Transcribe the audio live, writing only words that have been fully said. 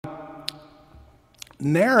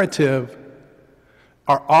Narrative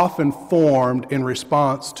are often formed in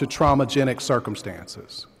response to traumagenic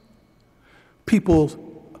circumstances.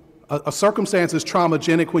 A circumstance is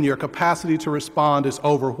traumagenic when your capacity to respond is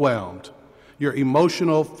overwhelmed. Your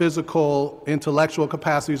emotional, physical, intellectual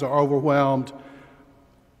capacities are overwhelmed.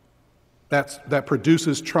 That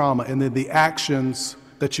produces trauma, and then the actions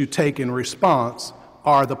that you take in response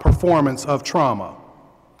are the performance of trauma.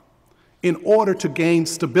 In order to gain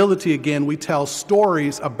stability again, we tell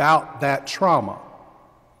stories about that trauma.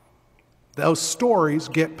 Those stories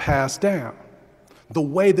get passed down. The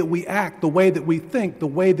way that we act, the way that we think, the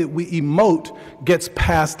way that we emote gets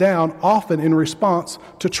passed down, often in response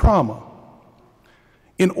to trauma.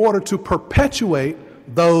 In order to perpetuate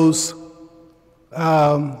those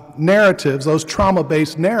narratives, those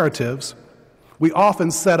trauma-based narratives, we often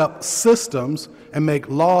set up systems and make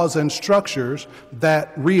laws and structures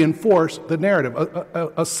that reinforce the narrative.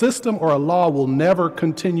 A system or a law will never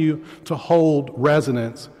continue to hold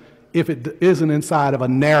resonance if it isn't inside of a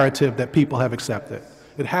narrative that people have accepted.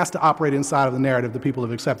 It has to operate inside of the narrative that people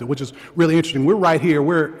have accepted, which is really interesting. We're right here.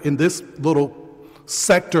 We're in this little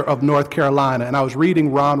sector of North Carolina, and I was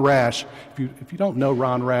reading Ron Rash. If you don't know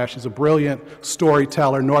Ron Rash, he's a brilliant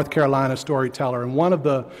storyteller, North Carolina storyteller, and one of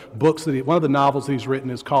the novels he's written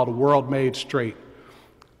is called A World Made Straight.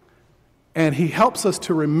 And he helps us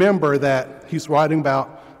to remember that he's writing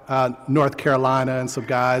about North Carolina and some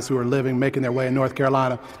guys who are making their way in North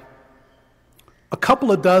Carolina. A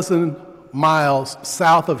couple of dozen miles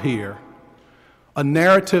south of here, a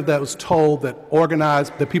narrative that was told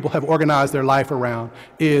that people have organized their life around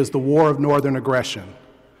is the War of Northern Aggression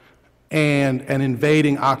and an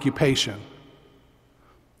invading occupation.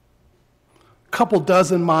 A couple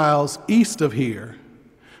dozen miles east of here,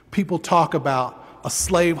 people talk about a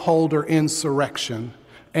slaveholder insurrection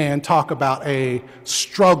and talk about a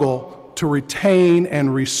struggle to retain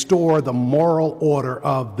and restore the moral order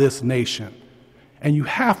of this nation. And you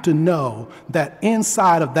have to know that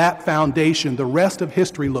inside of that foundation, the rest of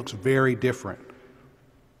history looks very different.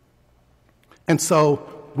 And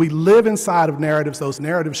so we live inside of narratives. Those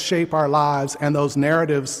narratives shape our lives, and those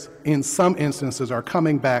narratives, in some instances, are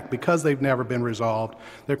coming back because they've never been resolved.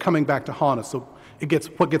 They're coming back to haunt us. So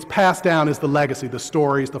what gets passed down is the legacy, the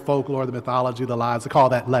stories, the folklore, the mythology, the lies. They call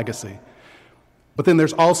that legacy. But then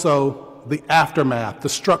there's also the aftermath, the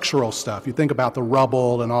structural stuff. You think about the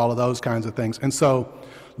rubble and all of those kinds of things. And so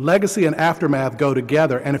legacy and aftermath go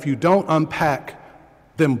together, and if you don't unpack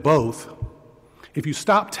them both, if you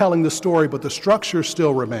stop telling the story but the structures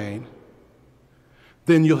still remain,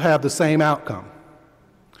 then you'll have the same outcome.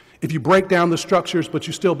 If you break down the structures but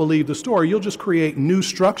you still believe the story, you'll just create new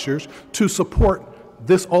structures to support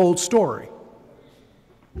this old story.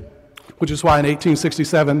 Which is why in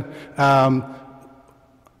 1867,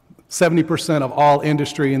 70% of all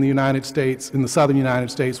industry in the United States, in the southern United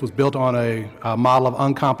States, was built on a model of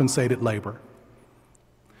uncompensated labor.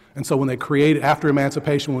 And so when they created, after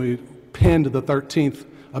emancipation, when we penned the 13th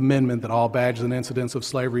Amendment that all badges and incidents of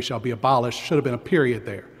slavery shall be abolished, should have been a period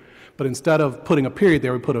there. But instead of putting a period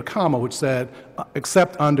there, we put a comma which said,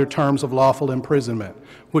 except under terms of lawful imprisonment,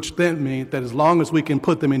 which then means that as long as we can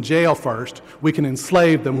put them in jail first, we can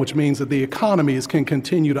enslave them, which means that the economies can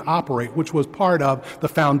continue to operate, which was part of the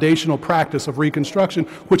foundational practice of Reconstruction,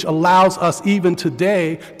 which allows us even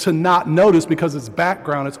today to not notice, because it's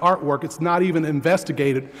background, it's artwork, it's not even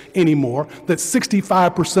investigated anymore, that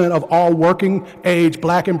 65% of all working age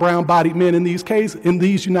black and brown bodied men in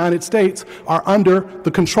these United States are under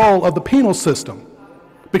the control of the penal system.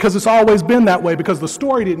 Because it's always been that way, because the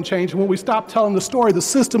story didn't change. And when we stopped telling the story, the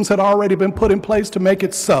systems had already been put in place to make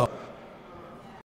it so.